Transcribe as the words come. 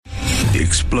The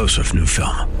explosive new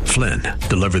film, Flynn,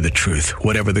 deliver the truth,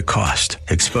 whatever the cost,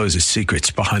 exposes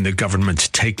secrets behind the government's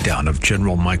takedown of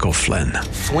General Michael Flynn.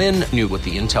 Flynn knew what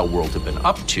the intel world had been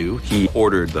up to. He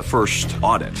ordered the first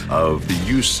audit of the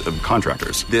use of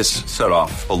contractors. This set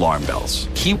off alarm bells.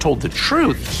 He told the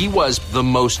truth. He was the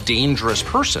most dangerous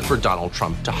person for Donald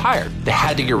Trump to hire. They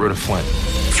had to get rid of Flynn.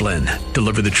 Flynn,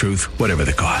 deliver the truth, whatever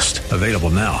the cost. Available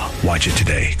now. Watch it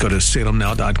today. Go to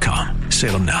salemnow.com.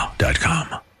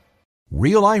 salemnow.com.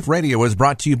 Real Life Radio is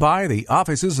brought to you by the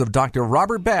offices of Dr.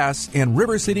 Robert Bass in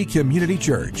River City Community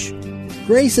Church.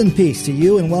 Grace and peace to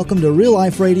you, and welcome to Real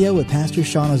Life Radio with Pastor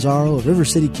Sean Azzaro of River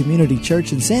City Community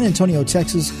Church in San Antonio,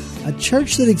 Texas, a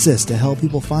church that exists to help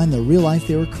people find the real life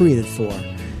they were created for.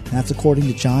 That's according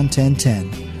to John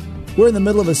 10:10. We're in the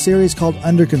middle of a series called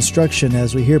Under Construction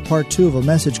as we hear part 2 of a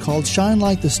message called Shine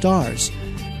Like the Stars.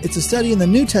 It's a study in the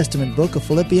New Testament book of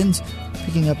Philippians,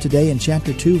 picking up today in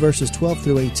chapter 2, verses 12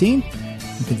 through 18.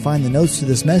 You can find the notes to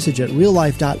this message at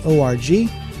reallife.org.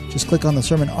 Just click on the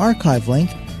Sermon Archive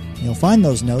link, and you'll find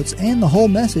those notes and the whole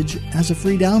message as a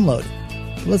free download.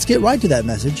 So let's get right to that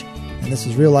message, and this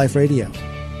is Real Life Radio.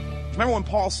 Remember when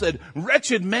Paul said,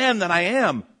 "Wretched man that I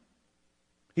am"?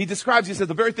 He said,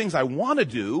 the very things I want to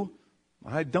do,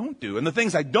 I don't do. And the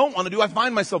things I don't want to do, I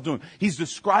find myself doing. He's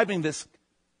describing this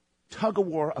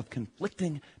tug-of-war of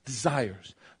conflicting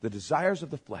desires. The desires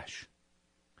of the flesh,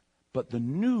 but the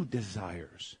new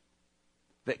desires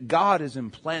that God is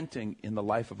implanting in the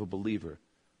life of a believer,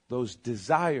 those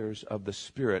desires of the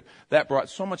Spirit. That brought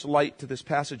so much light to this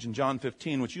passage in John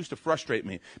 15, which used to frustrate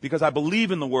me because I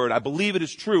believe in the Word. I believe it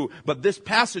is true, but this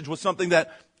passage was something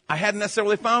that I hadn't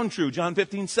necessarily found true. John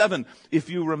 15:7, if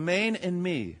you remain in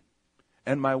me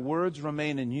and my words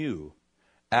remain in you,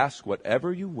 ask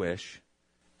whatever you wish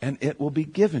and it will be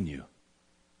given you.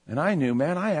 And I knew,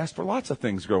 man, I asked for lots of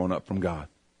things growing up from God.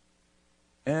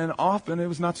 And often it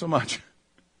was not so much.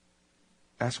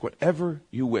 Ask whatever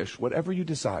you wish, whatever you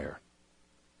desire.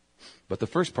 But the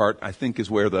first part, I think, is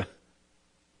where the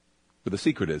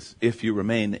secret is. If you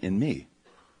remain in me,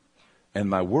 and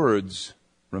my words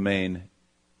remain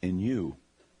in you.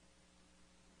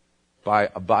 By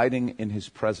abiding in his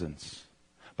presence,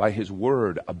 by his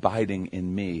word abiding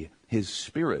in me, his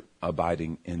Spirit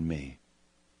abiding in me,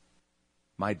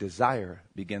 my desire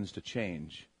begins to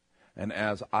change. And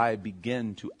as I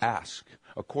begin to ask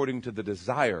according to the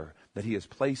desire that he has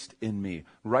placed in me,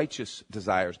 righteous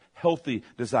desires, healthy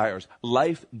desires,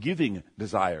 life-giving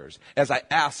desires, as I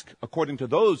ask according to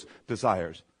those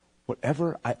desires,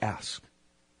 whatever I ask,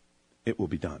 it will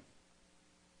be done.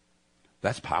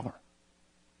 That's power.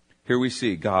 Here we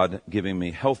see God giving me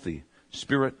healthy,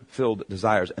 Spirit-filled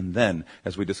desires. And then,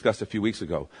 as we discussed a few weeks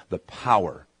ago, the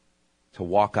power to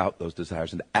walk out those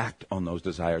desires and to act on those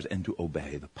desires and to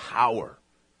obey. The power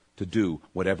to do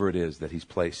whatever it is that he's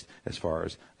placed as far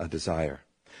as a desire.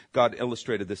 God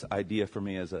illustrated this idea for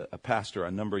me as a pastor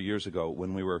a number of years ago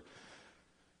when we were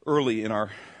early in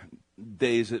our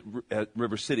days at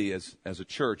River City as a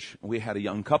church. We had a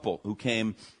young couple who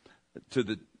came to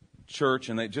the church,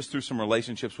 and just through some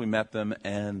relationships we met them,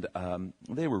 and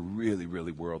they were really,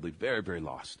 really worldly, very, very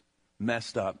lost,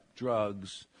 messed up,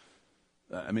 drugs,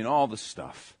 all the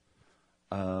stuff.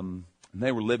 And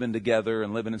they were living together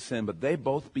and living in sin, but they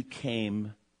both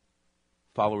became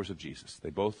followers of Jesus. They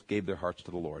both gave their hearts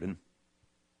to the Lord. And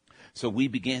so we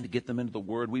began to get them into the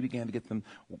Word. We began to get them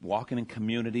walking in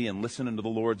community and listening to the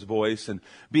Lord's voice and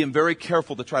being very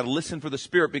careful to try to listen for the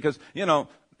Spirit because,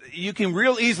 you can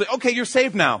real easily, okay, you're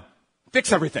saved now.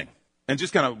 Fix everything. And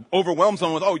just kind of overwhelm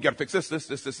someone with, you got to fix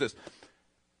this.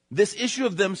 This issue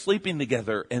of them sleeping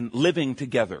together and living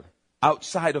together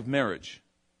outside of marriage,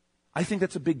 I think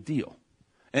that's a big deal.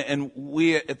 And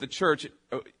we at the church,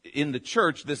 in the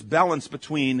church, this balance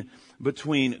between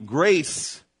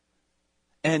grace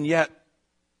and yet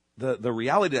the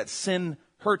reality that sin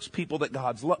hurts people that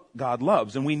God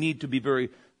loves. And we need to be very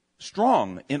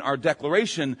strong in our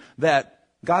declaration that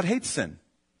God hates sin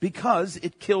because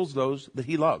it kills those that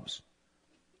he loves.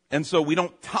 And so we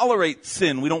don't tolerate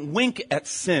sin. We don't wink at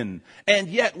sin. And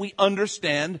yet we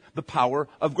understand the power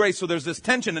of grace. So there's this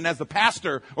tension. And as the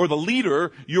pastor or the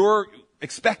leader, you're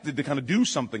expected to kind of do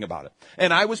something about it.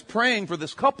 And I was praying for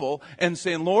this couple and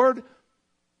saying, Lord,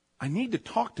 I need to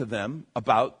talk to them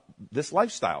about this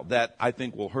lifestyle that I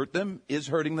think will hurt them, is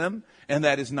hurting them, and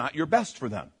that is not your best for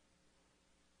them.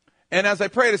 And as I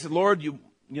prayed, I said, Lord, give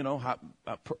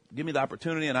me the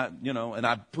opportunity, and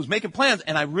I was making plans,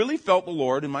 and I really felt the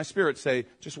Lord in my spirit say,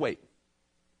 just wait.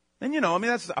 And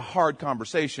that's a hard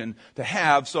conversation to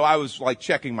have, so I was like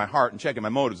checking my heart and checking my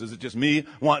motives. Is it just me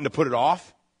wanting to put it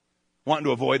off? Wanting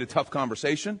to avoid a tough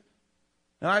conversation?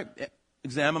 And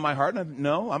examine my heart,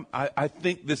 and I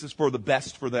think this is for the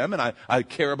best for them, and I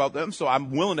care about them, so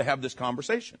I'm willing to have this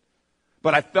conversation.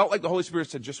 But I felt like the Holy Spirit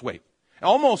said, just wait.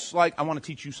 Almost like, I want to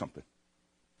teach you something.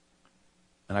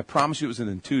 And I promise you it was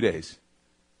in 2 days.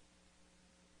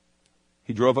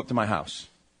 He drove up to my house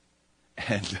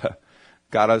and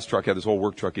got out of his truck. He had this old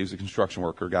work truck. He was a construction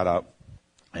worker. Got out,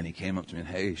 and he came up to me and,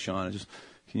 hey, Sean,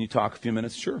 can you talk a few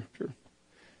minutes? Sure.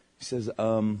 He says,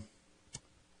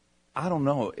 I don't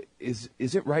know. Is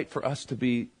it right for us to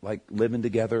be like living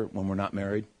together when we're not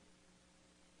married?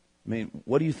 I mean,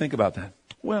 what do you think about that?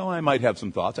 Well, I might have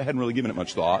some thoughts. I hadn't really given it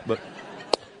much thought, but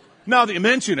now that you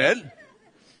mention it,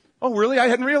 oh, really? I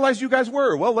hadn't realized you guys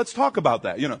were. Well, let's talk about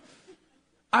that,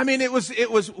 I mean,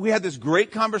 we had this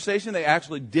great conversation. They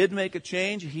actually did make a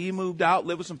change. He moved out,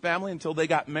 lived with some family until they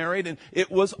got married, and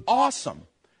it was awesome.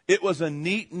 It was a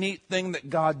neat thing that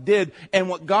God did. And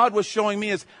what God was showing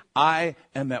me is, I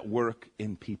am at work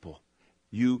in people.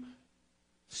 You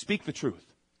speak the truth.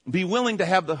 Be willing to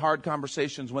have the hard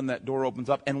conversations when that door opens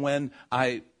up and when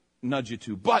I nudge you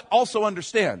to. But also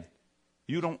understand,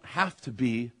 you don't have to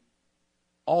be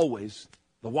always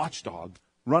the watchdog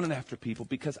running after people,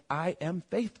 because I am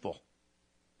faithful.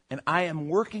 And I am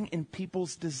working in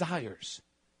people's desires.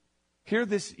 Here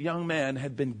this young man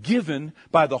had been given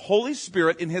by the Holy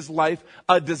Spirit in his life.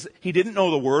 He didn't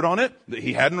know the word on it.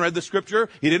 He hadn't read the scripture.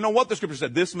 He didn't know what the scripture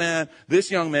said.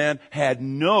 This young man had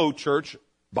no church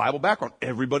Bible background.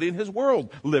 Everybody in his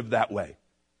world lived that way.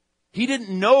 He didn't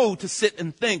know to sit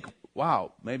and think,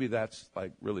 wow, maybe that's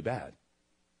like really bad.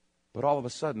 But all of a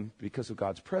sudden, because of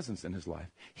God's presence in his life,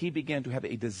 he began to have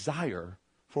a desire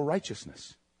for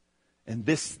righteousness. And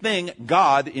this thing,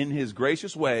 God, in his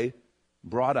gracious way,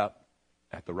 brought up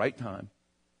at the right time.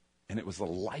 And it was a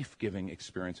life-giving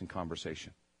experience and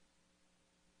conversation.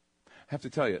 I have to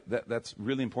tell you, that's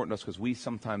really important to us, because we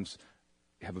sometimes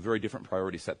have a very different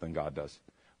priority set than God does.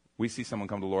 We see someone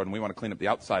come to the Lord and we want to clean up the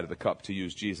outside of the cup, to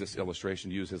use Jesus'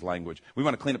 illustration, to use his language. We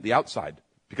want to clean up the outside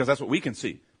because that's what we can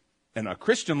see. And a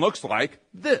Christian looks like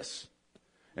this.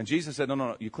 And Jesus said,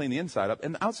 no, you clean the inside up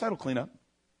and the outside will clean up.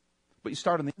 But you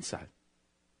start on the inside.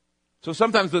 So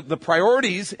sometimes the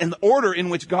priorities and the order in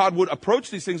which God would approach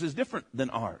these things is different than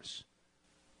ours.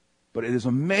 But it is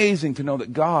amazing to know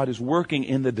that God is working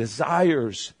in the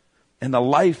desires and the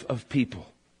life of people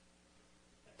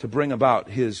to bring about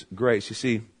his grace. You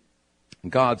see,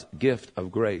 God's gift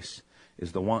of grace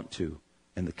is the want to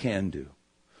and the can do.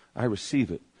 I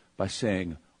receive it by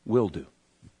saying, will do.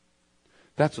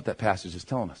 That's what that passage is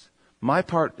telling us. My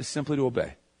part is simply to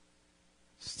obey,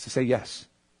 to say yes.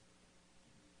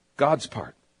 God's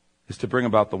part is to bring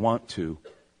about the want to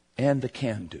and the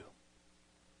can do.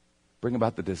 Bring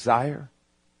about the desire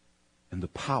and the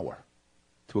power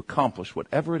to accomplish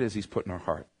whatever it is he's put in our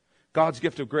heart. God's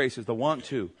gift of grace is the want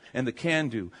to and the can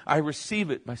do. I receive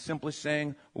it by simply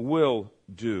saying, will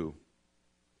do.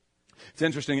 It's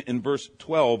interesting in verse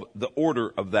 12, the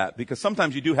order of that, because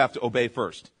sometimes you do have to obey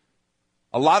first.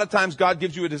 A lot of times God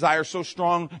gives you a desire so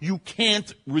strong you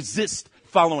can't resist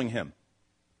following him.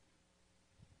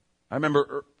 I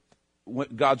remember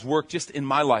God's work just in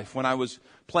my life when I was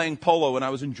playing polo and I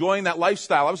was enjoying that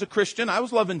lifestyle. I was a Christian. I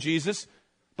was loving Jesus.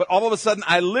 But all of a sudden,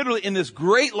 I literally, in this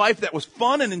great life that was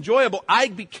fun and enjoyable, I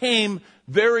became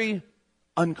very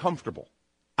uncomfortable.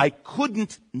 I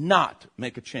couldn't not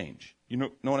make a change. You know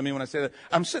what I mean when I say that?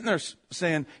 I'm sitting there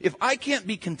saying, if I can't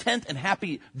be content and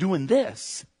happy doing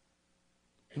this,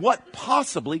 what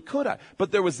possibly could I?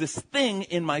 But there was this thing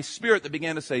in my spirit that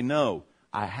began to say, no,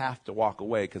 I have to walk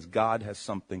away because God has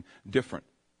something different.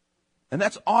 And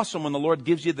that's awesome when the Lord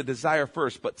gives you the desire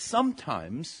first, but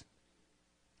sometimes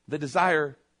the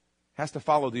desire has to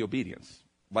follow the obedience,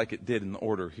 like it did in the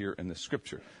order here in the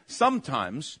scripture.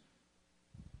 Sometimes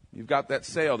you've got that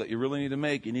sale that you really need to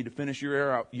make. You need to finish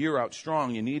your year out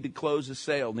strong. You need to close the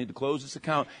sale, need to close this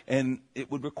account. And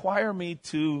it would require me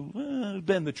to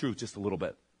bend the truth just a little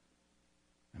bit.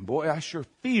 And boy, I sure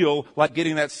feel like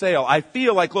getting that sale. I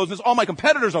feel like closing this. All my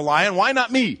competitors are lying. Why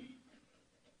not me?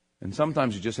 And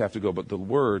sometimes you just have to go, but the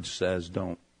word says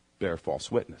don't bear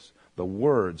false witness. The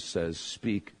word says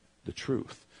speak the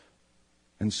truth.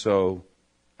 And so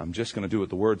I'm just going to do what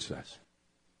the word says.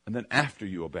 And then after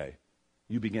you obey,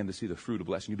 you begin to see the fruit of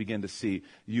blessing. You begin to see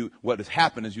what has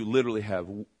happened is you literally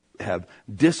have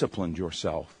disciplined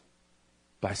yourself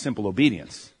by simple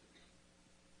obedience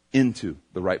into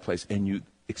the right place, and you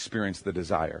experience the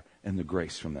desire and the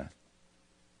grace from that.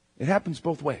 It happens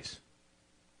both ways.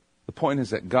 The point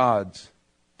is that God's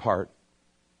part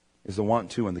is the want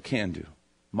to and the can do.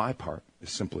 My part is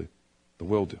simply the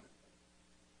will do.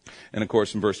 And of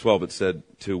course, in verse 12, it said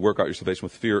to work out your salvation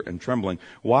with fear and trembling.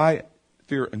 Why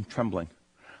fear and trembling,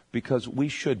 because we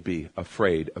should be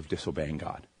afraid of disobeying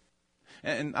God.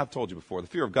 And I've told you before, the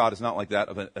fear of God is not like that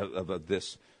of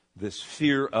this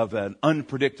fear of an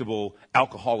unpredictable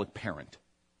alcoholic parent.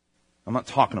 I'm not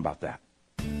talking about that.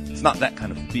 It's not that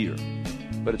kind of fear,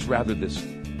 but it's rather this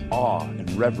awe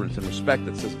and reverence and respect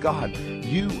that says, God,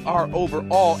 you are over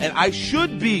all, and I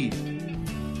should be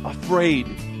afraid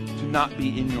to not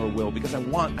be in your will, because I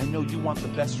know you want the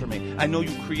best for me. I know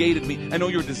you created me. I know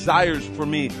your desires for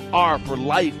me are for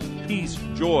life, peace,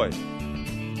 joy.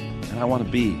 And I want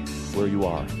to be where you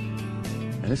are.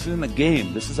 And this isn't a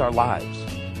game. This is our lives.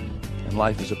 And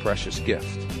life is a precious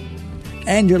gift.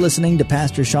 And you're listening to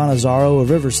Pastor Sean Azzaro of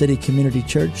River City Community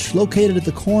Church, located at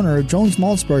the corner of Jones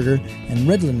Maltzberger and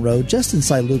Redland Road, just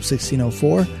inside Loop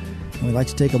 1604. And we'd like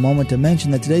to take a moment to mention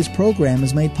that today's program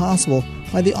is made possible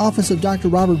by the Office of Dr.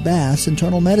 Robert Bass,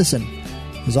 Internal Medicine.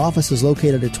 His office is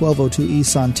located at 1202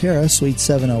 East Sonterra, Suite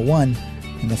 701,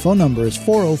 and the phone number is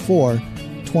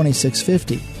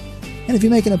 404-2650. And if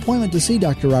you make an appointment to see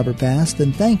Dr. Robert Bass,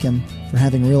 then thank him for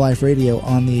having Real Life Radio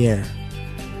on the air.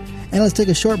 And let's take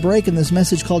a short break in this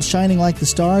message called Shining Like the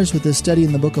Stars with this study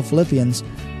in the book of Philippians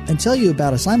and tell you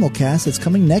about a simulcast that's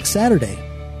coming next Saturday.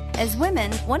 As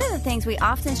women, one of the things we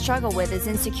often struggle with is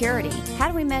insecurity. How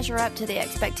do we measure up to the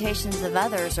expectations of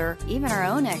others or even our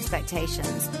own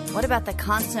expectations? What about the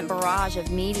constant barrage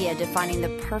of media defining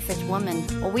the perfect woman?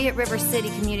 Well, we at River City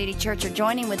Community Church are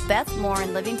joining with Beth Moore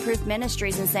and Living Proof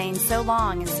Ministries in saying so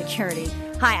long, insecurity.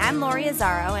 Hi, I'm Lori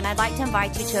Azzaro, and I'd like to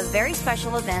invite you to a very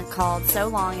special event called So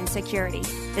Long Insecurity.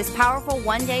 This powerful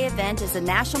one-day event is a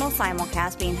national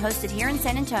simulcast being hosted here in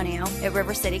San Antonio at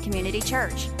River City Community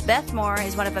Church. Beth Moore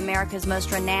is one of America's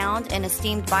most renowned and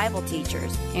esteemed Bible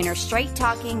teachers. In her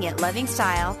straight-talking yet loving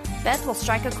style, Beth will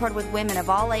strike a chord with women of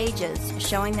all ages,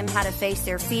 showing them how to face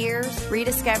their fears,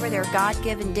 rediscover their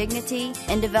God-given dignity,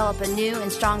 and develop a new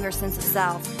and stronger sense of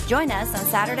self. Join us on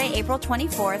Saturday, April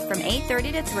 24th from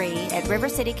 8:30 to 3 at River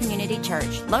City Community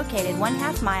Church, located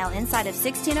 1/2 mile inside of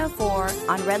 1604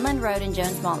 on Redland Road in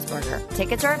Jones Maltzberger.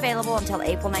 Tickets are available until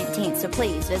April 19th, so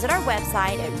please visit our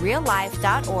website at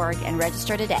reallife.org and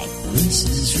register today. This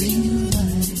is Real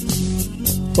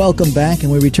Life. Welcome back,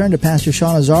 and we return to Pastor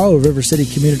Sean Azzaro of River City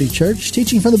Community Church,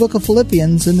 teaching from the book of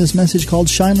Philippians in this message called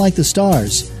Shine Like the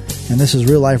Stars. And this is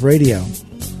Real Life Radio.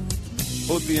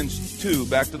 Philippians 2,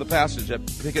 back to the passage,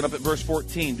 picking up at verse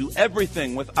 14. Do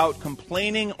everything without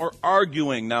complaining or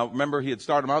arguing. Now, remember, he had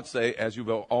started them out to say, as you've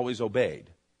always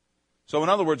obeyed. So, in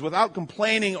other words, without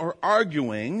complaining or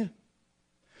arguing,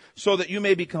 so that you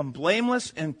may become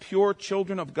blameless and pure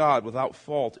children of God, without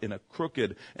fault in a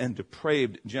crooked and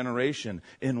depraved generation,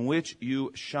 in which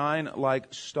you shine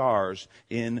like stars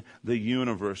in the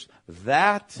universe.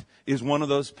 That is one of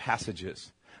those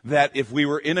passages that if we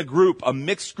were in a group, a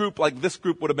mixed group like this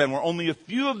group would have been, where only a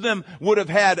few of them would have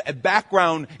had a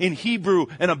background in Hebrew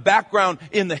and a background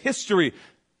in the history,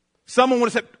 someone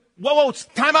would have said, whoa,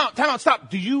 time out, stop.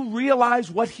 Do you realize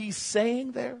what he's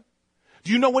saying there?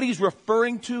 Do you know what he's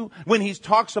referring to when he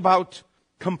talks about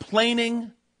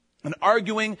complaining and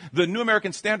arguing? The New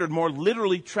American Standard more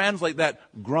literally translate that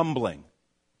grumbling.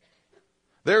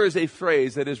 There is a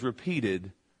phrase that is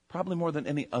repeated probably more than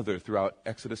any other throughout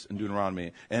Exodus and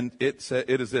Deuteronomy. And it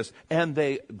is this, and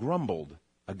they grumbled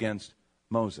against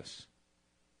Moses.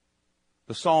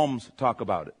 The Psalms talk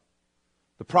about it.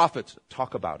 The prophets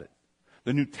talk about it.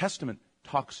 The New Testament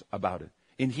talks about it.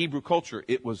 In Hebrew culture,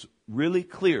 it was really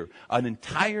clear. An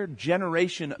entire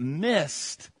generation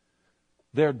missed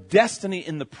their destiny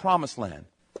in the promised land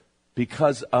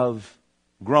because of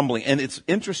grumbling. And it's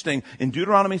interesting, in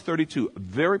Deuteronomy 32, a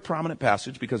very prominent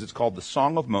passage because it's called the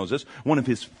Song of Moses, one of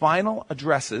his final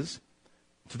addresses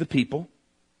to the people.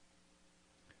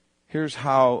 Here's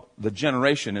how the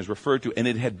generation is referred to, and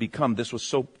it had become, this was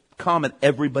so common,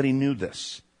 everybody knew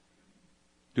this.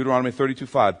 Deuteronomy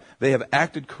 32:5, they have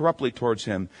acted corruptly towards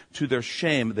him. To their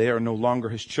shame, they are no longer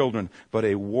his children, but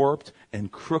a warped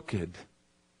and crooked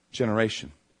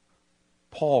generation.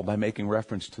 Paul, by making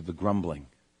reference to the grumbling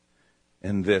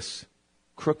in this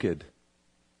crooked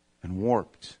and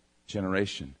warped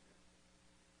generation,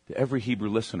 to every Hebrew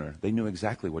listener, they knew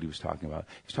exactly what he was talking about.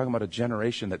 He's talking about a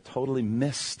generation that totally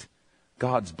missed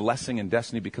God's blessing and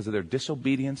destiny because of their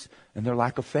disobedience and their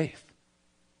lack of faith.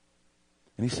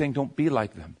 And he's saying, don't be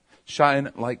like them.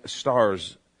 Shine like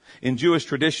stars. In Jewish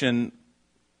tradition,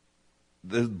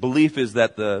 the belief is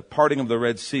that the parting of the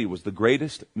Red Sea was the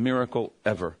greatest miracle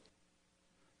ever.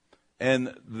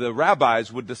 And the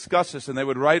rabbis would discuss this, and they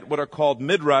would write what are called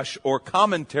midrash, or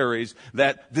commentaries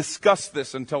that discuss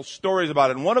this and tell stories about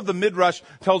it. And one of the midrash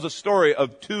tells a story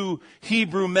of two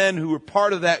Hebrew men who were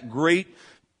part of that great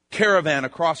caravan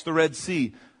across the Red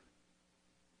Sea.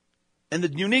 And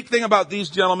the unique thing about these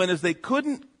gentlemen is they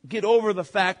couldn't get over the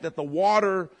fact that the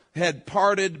water had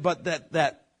parted, but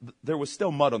that there was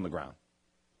still mud on the ground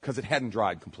because it hadn't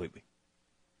dried completely.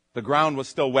 The ground was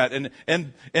still wet. And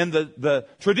the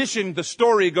tradition, the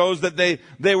story goes that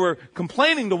they were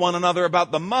complaining to one another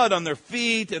about the mud on their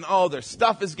feet and, oh, their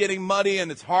stuff is getting muddy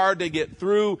and it's hard to get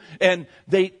through. And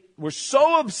they were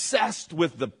so obsessed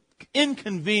with the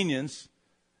inconvenience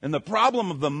and the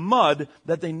problem of the mud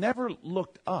that they never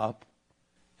looked up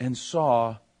and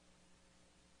saw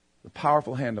the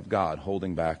powerful hand of God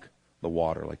holding back the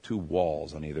water like two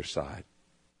walls on either side.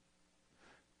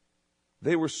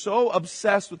 They were so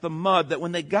obsessed with the mud that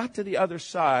when they got to the other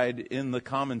side in the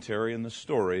commentary, in the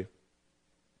story,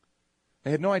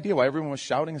 they had no idea why everyone was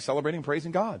shouting and celebrating,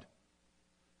 praising God.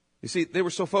 You see, they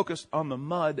were so focused on the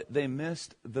mud, they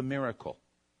missed the miracle.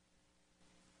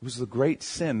 It was the great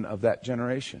sin of that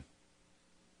generation.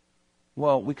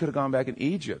 Well, we could have gone back in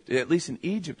Egypt. At least in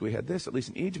Egypt we had this. At least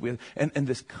in Egypt we had... And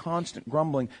this constant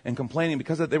grumbling and complaining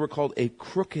because they were called a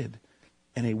crooked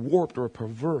and a warped or a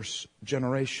perverse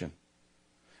generation.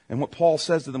 And what Paul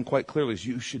says to them quite clearly is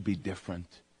you should be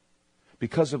different.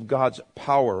 Because of God's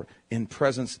power in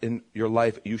presence in your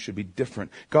life, you should be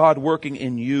different. God working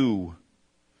in you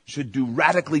should do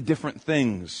radically different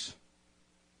things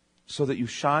so that you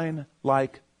shine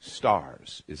like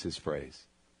stars, is his phrase.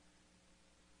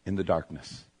 In the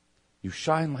darkness. You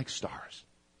shine like stars.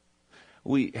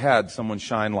 We had someone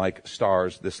shine like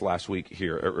stars this last week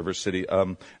here at River City.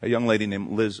 A young lady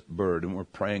named Liz Bird, and we're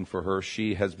praying for her.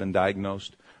 She has been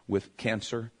diagnosed with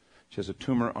cancer. She has a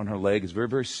tumor on her leg. It's very,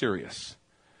 very serious.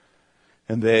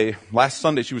 And last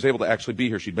Sunday she was able to actually be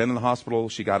here. She'd been in the hospital,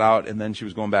 she got out, and then she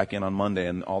was going back in on Monday,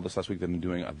 and all this last week they've been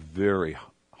doing a very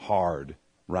hard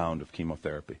round of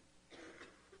chemotherapy.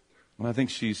 And I think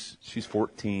she's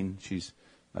 14.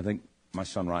 I think my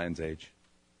son Ryan's age.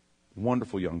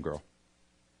 Wonderful young girl.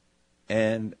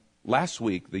 And last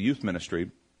week, the youth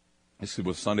ministry, this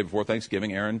was Sunday before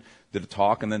Thanksgiving, Aaron did a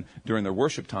talk, and then during their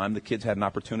worship time, the kids had an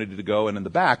opportunity to go, and in the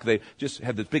back, they just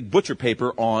had this big butcher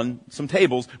paper on some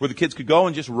tables where the kids could go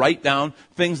and just write down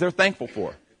things they're thankful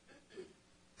for.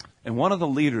 And one of the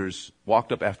leaders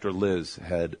walked up after Liz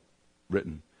had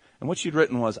written, and what she'd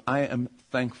written was, I am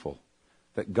thankful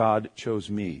that God chose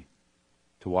me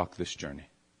to walk this journey.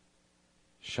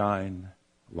 Shine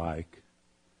like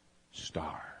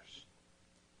stars.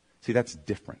 See, that's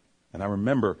different. And I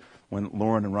remember when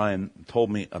Lauren and Ryan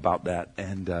told me about that,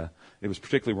 and it was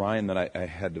particularly Ryan that I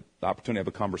had the opportunity to have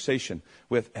a conversation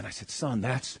with, and I said, son,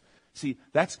 that's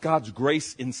God's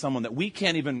grace in someone that we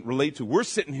can't even relate to. We're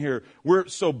sitting here, we're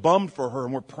so bummed for her,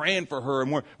 and we're praying for her,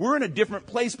 and we're in a different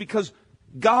place because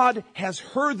God has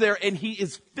her there, and he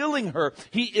is filling her.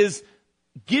 He is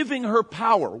giving her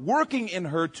power, working in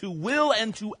her to will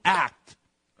and to act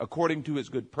according to his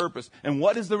good purpose. And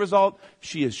what is the result?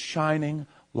 She is shining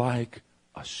like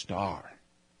a star.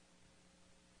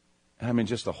 And I mean,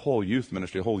 just the whole youth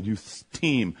ministry, the whole youth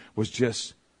team was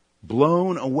just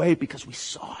blown away because we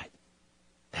saw it.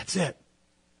 That's it.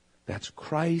 That's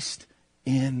Christ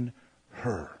in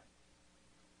her.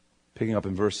 Picking up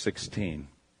in verse 16.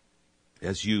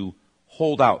 As you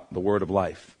hold out the word of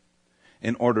life,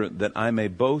 in order that I may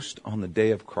boast on the day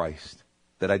of Christ,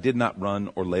 that I did not run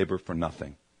or labor for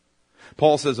nothing.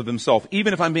 Paul says of himself,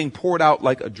 even if I'm being poured out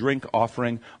like a drink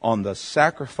offering on the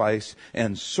sacrifice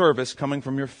and service coming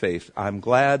from your faith, I'm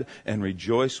glad and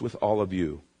rejoice with all of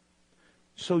you.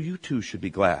 So you too should be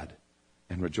glad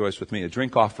and rejoice with me. A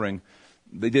drink offering,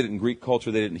 they did it in Greek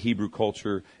culture, they did it in Hebrew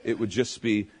culture. It would just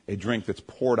be a drink that's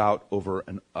poured out over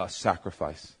a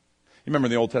sacrifice. You remember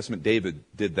in the Old Testament, David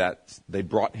did that. They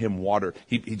brought him water.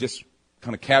 He just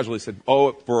kind of casually said,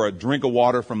 oh, for a drink of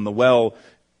water from the well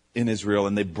in Israel.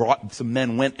 And some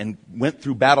men went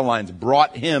through battle lines,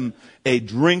 brought him a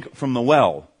drink from the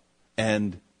well.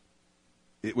 And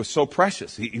it was so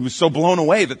precious. He was so blown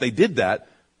away that they did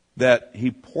that he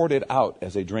poured it out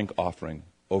as a drink offering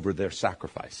over their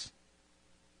sacrifice.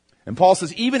 And Paul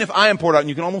says, even if I am poured out, and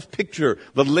you can almost picture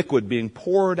the liquid being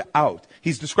poured out.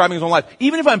 He's describing his own life.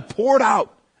 Even if I'm poured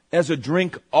out as a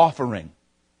drink offering,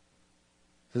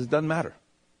 he says, it doesn't matter.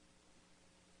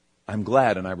 I'm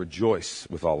glad and I rejoice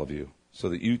with all of you, so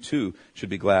that you too should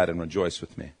be glad and rejoice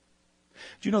with me.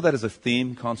 Do you know that is a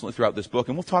theme constantly throughout this book?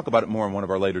 And we'll talk about it more in one of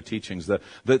our later teachings.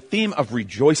 The theme of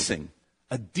rejoicing.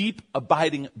 A deep,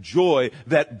 abiding joy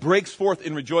that breaks forth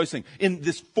in rejoicing. In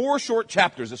this 4 short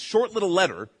chapters, a short little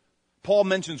letter, Paul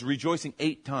mentions rejoicing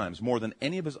 8 times, more than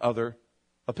any of his other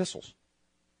epistles,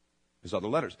 his other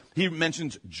letters. He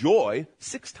mentions joy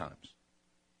 6 times,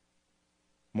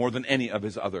 more than any of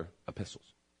his other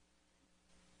epistles.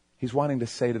 He's wanting to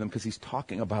say to them, because he's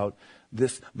talking about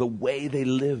this, the way they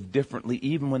live differently,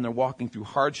 even when they're walking through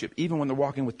hardship, even when they're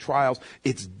walking with trials.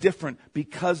 It's different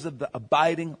because of the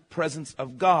abiding presence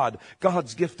of God.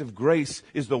 God's gift of grace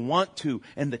is the want to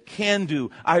and the can do.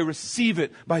 I receive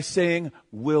it by saying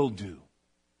will do.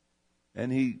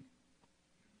 And he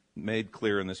made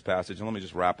clear in this passage, and let me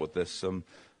just wrap with this, some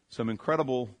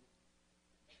incredible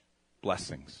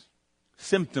blessings,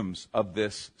 symptoms of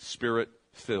this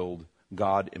Spirit-filled,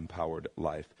 God-empowered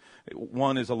life.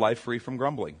 One is a life free from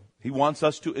grumbling. He wants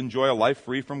us to enjoy a life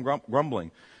free from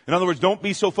grumbling. In other words, don't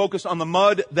be so focused on the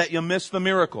mud that you miss the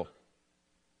miracle.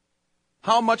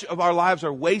 How much of our lives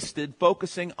are wasted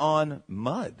focusing on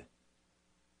mud,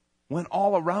 when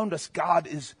all around us God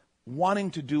is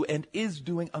wanting to do and is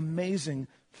doing amazing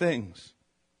things?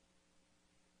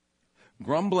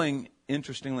 Grumbling,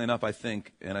 interestingly enough, I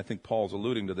think, and I think Paul's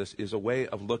alluding to this, is a way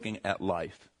of looking at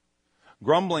life.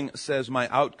 Grumbling says my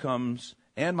outcomes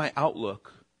and my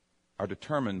outlook are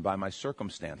determined by my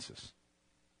circumstances.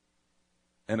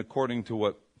 And according to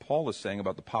what Paul is saying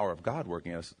about the power of God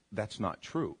working in us, that's not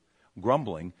true.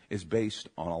 Grumbling is based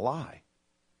on a lie.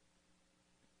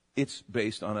 It's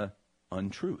based on an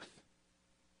untruth.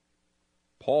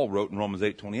 Paul wrote in Romans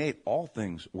 8:28, all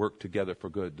things work together for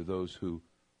good to those who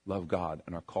love God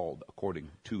and are called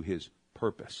according to his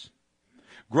purpose.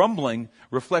 Grumbling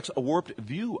reflects a warped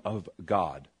view of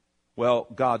God. Well,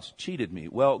 God's cheated me.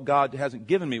 Well, God hasn't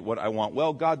given me what I want.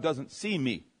 Well, God doesn't see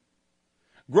me.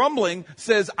 Grumbling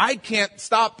says I can't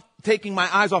stop taking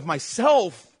my eyes off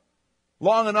myself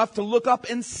long enough to look up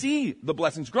and see the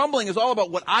blessings. Grumbling is all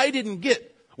about what I didn't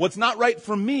get, what's not right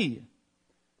for me.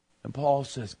 And Paul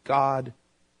says God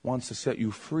wants to set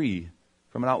you free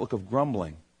from an outlook of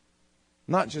grumbling.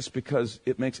 Not just because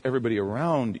it makes everybody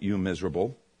around you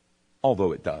miserable,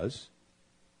 although it does,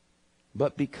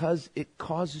 but because it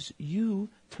causes you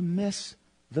to miss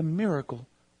the miracle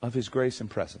of his grace and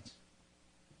presence.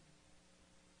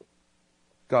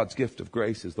 God's gift of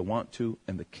grace is the want to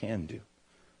and the can do.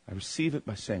 I receive it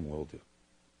by saying will do.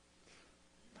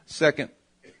 Second,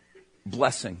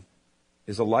 blessing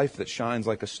is a life that shines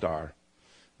like a star.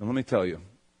 And let me tell you,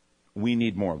 we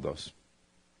need more of those.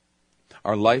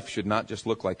 Our life should not just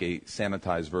look like a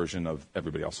sanitized version of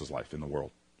everybody else's life in the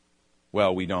world.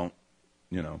 Well, we don't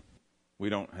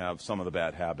have some of the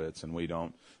bad habits, and we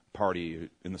don't party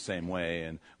in the same way,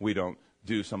 and we don't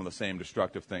do some of the same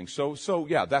destructive things. So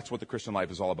yeah, that's what the Christian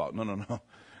life is all about. No.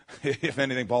 If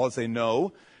anything, Paul would say,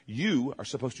 no, you are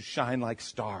supposed to shine like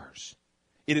stars.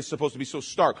 It is supposed to be so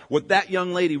stark. What that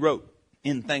young lady wrote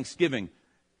in Thanksgiving,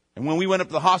 and when we went up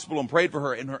to the hospital and prayed for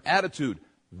her, and her attitude,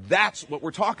 that's what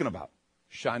we're talking about.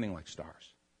 Shining like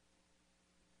stars.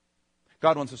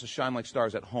 God wants us to shine like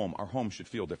stars at home. Our home should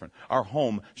feel different. Our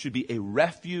home should be a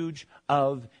refuge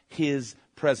of his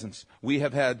presence. We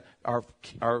have had our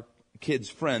kids'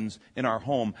 friends in our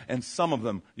home, and some of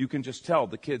them, you can just tell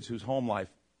the kids whose home life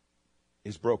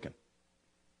is broken,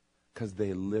 because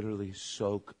they literally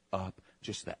soak up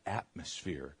just the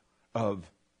atmosphere of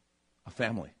a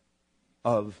family,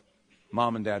 of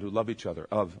mom and dad who love each other,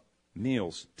 of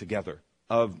meals together,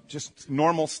 of just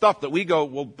normal stuff that we go,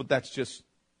 well, but that's just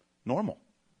normal.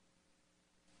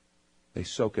 They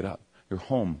soak it up. Your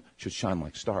home should shine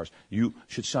like stars. You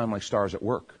should shine like stars at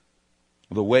work.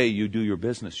 The way you do your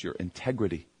business, your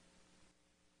integrity,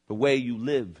 the way you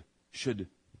live should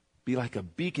be like a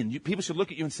beacon. People should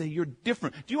look at you and say, you're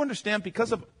different. Do you understand?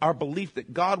 Because of our belief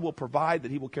that God will provide,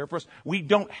 that he will care for us, we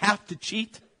don't have to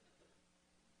cheat.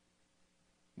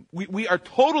 We are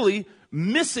totally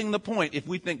missing the point if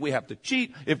we think we have to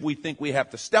cheat, if we think we have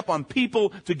to step on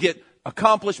people to get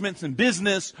accomplishments in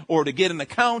business or to get an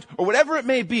account or whatever it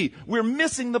may be. We're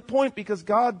missing the point, because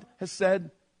God has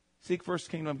said, seek first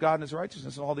the kingdom of God and his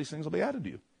righteousness, and all these things will be added to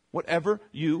you. Whatever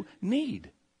you need.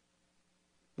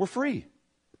 We're free.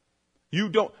 You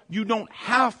don't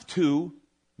have to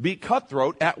be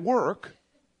cutthroat at work,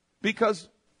 because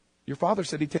your Father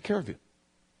said he'd take care of you.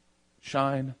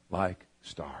 Shine like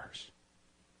stars.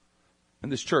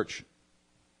 And this church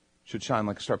should shine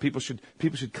like a star. People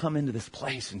should come into this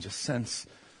place and just sense,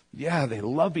 yeah, they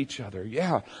love each other.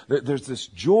 Yeah, there's this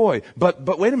joy. But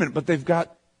wait a minute, but they've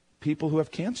got people who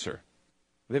have cancer.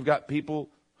 They've got people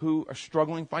who are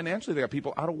struggling financially. They got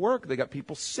people out of work. They got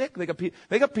people sick. They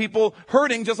got people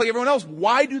hurting just like everyone else.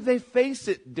 Why do they face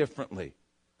it differently?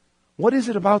 What is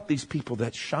it about these people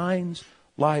that shines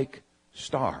like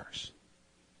stars?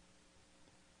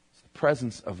 It's the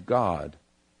presence of God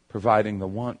providing the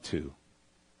want to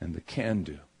and the can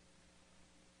do.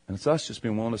 And it's us just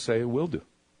being willing to say, will do.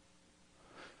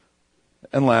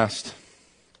 And last,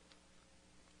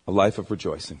 a life of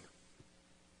rejoicing.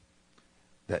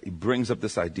 that he brings up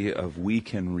this idea of we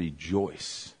can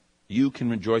rejoice. You can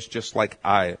rejoice just like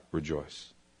I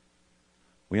rejoice.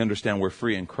 We understand we're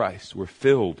free in Christ. We're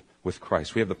filled with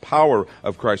Christ. We have the power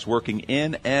of Christ working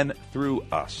in and through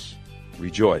us.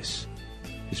 Rejoice.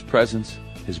 His presence,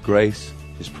 His grace,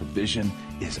 His provision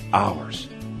is ours.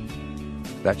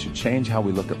 That should change how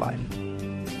we look at life.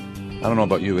 I don't know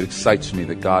about you, it excites me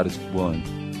that God is willing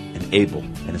and able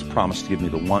and has promised to give me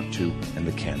the want to and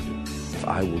the can do. If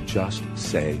I will just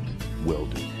say, will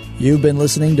do. You've been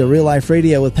listening to Real Life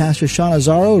Radio with Pastor Sean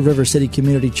Azzaro of River City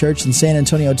Community Church in San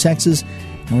Antonio, Texas.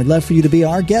 And we'd love for you to be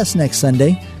our guest next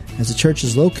Sunday, as the church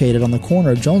is located on the corner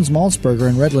of Jones Maltzberger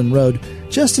and Redland Road,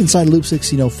 just inside Loop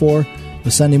 1604,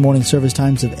 with Sunday morning service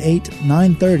times of 8,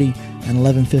 9:30, and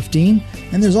 11:15.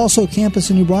 And there's also a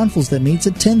campus in New Braunfels that meets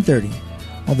at 10:30.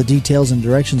 All the details and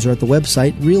directions are at the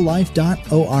website,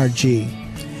 reallife.org.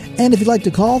 And if you'd like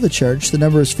to call the church, the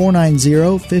number is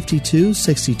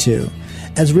 490-5262.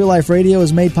 As Real Life Radio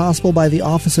is made possible by the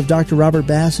Office of Dr. Robert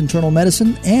Bass Internal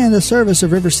Medicine and the service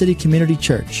of River City Community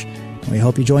Church. And we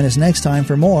hope you join us next time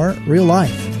for more Real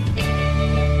Life.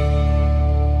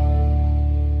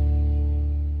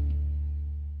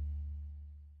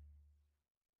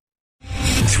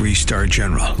 Three-star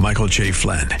General Michael J.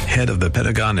 Flynn, head of the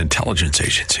Pentagon Intelligence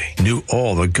Agency, knew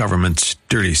all the government's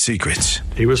dirty secrets.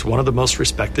 He was one of the most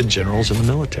respected generals in the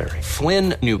military.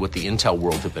 Flynn knew what the intel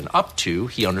world had been up to.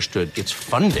 He understood its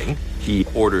funding. He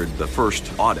ordered the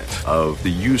first audit of the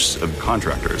use of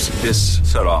contractors. This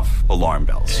set off alarm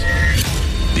bells.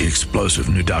 The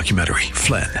explosive new documentary,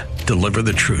 Flynn, Deliver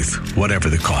the Truth, Whatever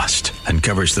the Cost,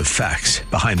 uncovers the facts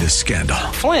behind this scandal.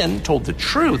 Flynn told the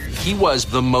truth. He was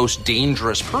the most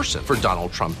dangerous person for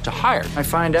Donald Trump to hire. I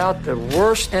find out the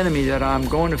worst enemy that I'm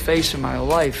going to face in my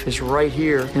life is right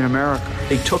here in America.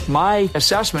 They took my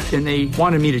assessment and they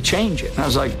wanted me to change it. And I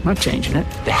was like, I'm not changing it.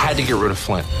 They had to get rid of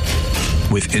Flynn.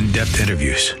 With in-depth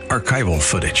interviews, archival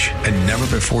footage, and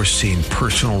never-before-seen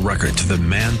personal records of the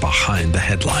man behind the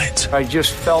headlines. I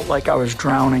just felt like I was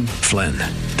drowning. Flynn,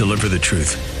 Deliver the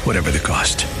Truth, Whatever the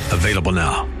Cost. Available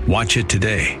now. Watch it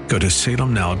today. Go to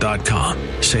salemnow.com.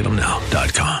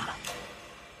 salemnow.com.